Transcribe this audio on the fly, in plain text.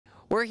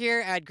We're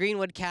here at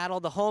Greenwood Cattle,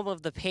 the home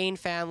of the Payne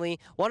family,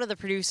 one of the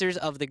producers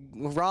of the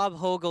Rob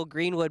Hogle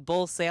Greenwood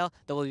Bull Sale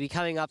that will be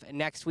coming up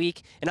next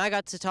week. And I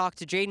got to talk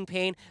to Jaden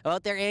Payne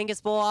about their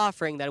Angus Bull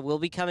offering that will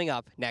be coming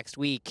up next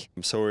week.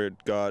 So we've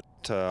got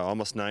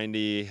almost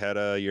 90 head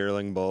of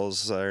yearling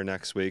bulls there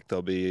next week.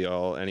 They'll be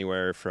all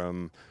anywhere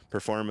from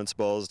performance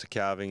bulls to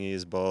calving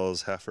ease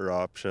bulls, heifer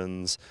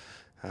options.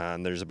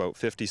 And there's about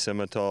 50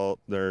 Simmental.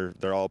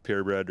 They're all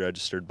purebred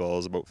registered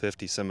bulls, about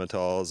 50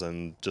 Simmentals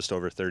and just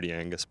over 30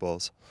 Angus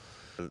bulls.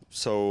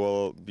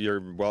 So you're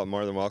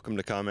more than welcome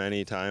to come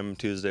anytime,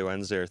 Tuesday,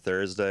 Wednesday, or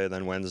Thursday.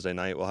 Then Wednesday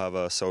night we'll have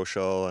a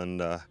social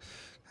and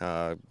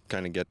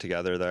kind of get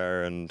together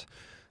there and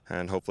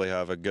hopefully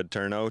have a good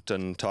turnout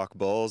and talk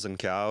bulls and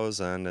cows,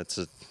 and it's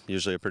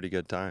usually a pretty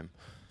good time.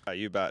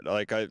 You bet.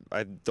 Like I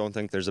don't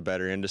think there's a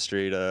better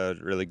industry to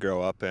really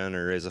grow up in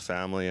or raise a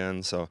family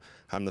in. So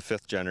I'm the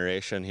 5th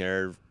generation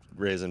here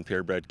raising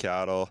purebred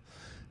cattle,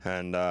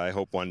 and I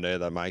hope one day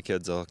that my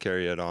kids will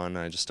carry it on.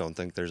 I just don't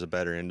think there's a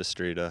better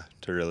industry to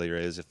really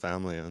raise a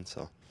family in.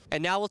 So.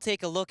 And now we'll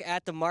take a look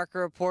at the market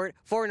report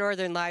for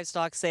Northern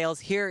Livestock Sales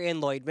here in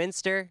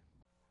Lloydminster.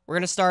 We're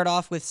going to start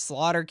off with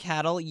slaughter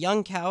cattle.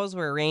 Young cows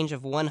were a range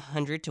of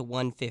 100 to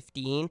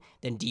 115.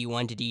 Then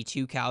D1 to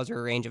D2 cows were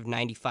a range of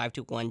 95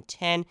 to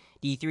 110.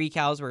 D3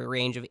 cows were a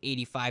range of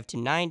 85 to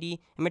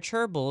 90. And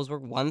mature bulls were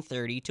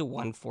 130 to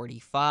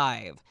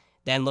 145.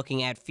 Then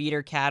looking at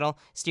feeder cattle,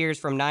 steers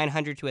from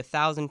 900 to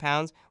 1,000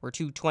 pounds were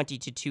 220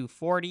 to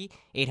 240,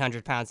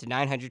 800 pounds to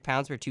 900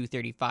 pounds were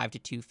 235 to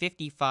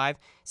 255,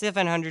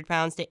 700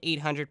 pounds to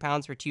 800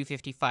 pounds were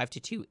 255 to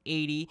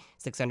 280,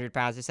 600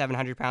 pounds to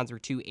 700 pounds were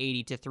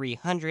 280 to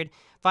 300,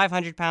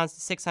 500 pounds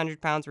to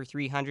 600 pounds were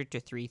 300 to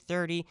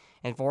 330,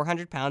 and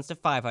 400 pounds to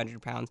 500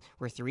 pounds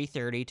were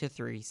 330 to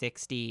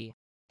 360.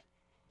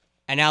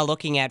 And now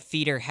looking at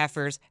feeder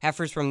heifers,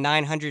 heifers from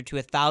 900 to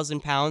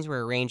 1,000 pounds were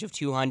a range of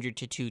 200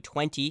 to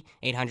 220,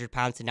 800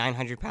 pounds to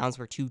 900 pounds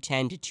were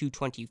 210 to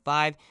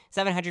 225,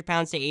 700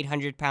 pounds to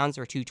 800 pounds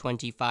were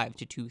 225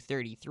 to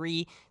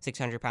 233,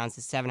 600 pounds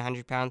to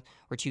 700 pounds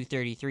were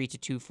 233 to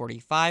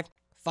 245,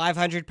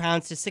 500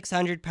 pounds to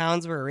 600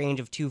 pounds were a range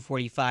of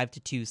 245 to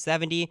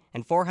 270,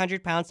 and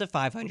 400 pounds to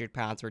 500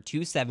 pounds were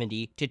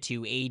 270 to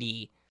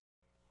 280.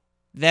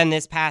 Then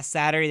this past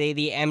Saturday,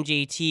 the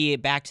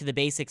MJT Back to the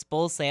Basics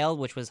Bull Sale,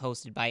 which was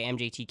hosted by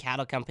MJT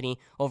Cattle Company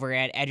over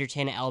at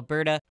Edgerton,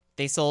 Alberta.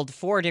 They sold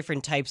 4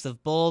 different types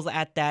of bulls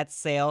at that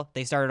sale.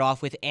 They started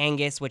off with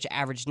Angus, which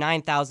averaged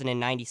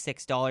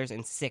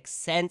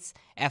 $9,096.06.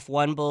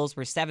 F1 bulls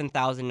were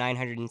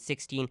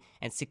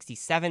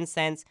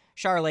 $7,916.67.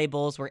 Charolais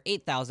bulls were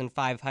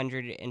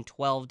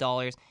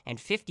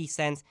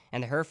 $8,512.50,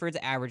 and the Herefords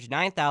averaged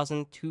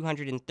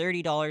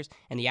 $9,230,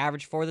 and the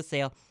average for the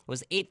sale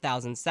was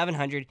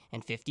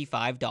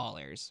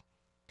 $8,755.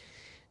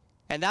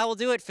 And that will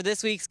do it for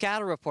this week's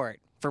Cattle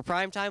Report. For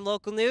Primetime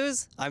Local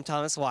News, I'm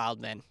Thomas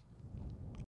Wildman.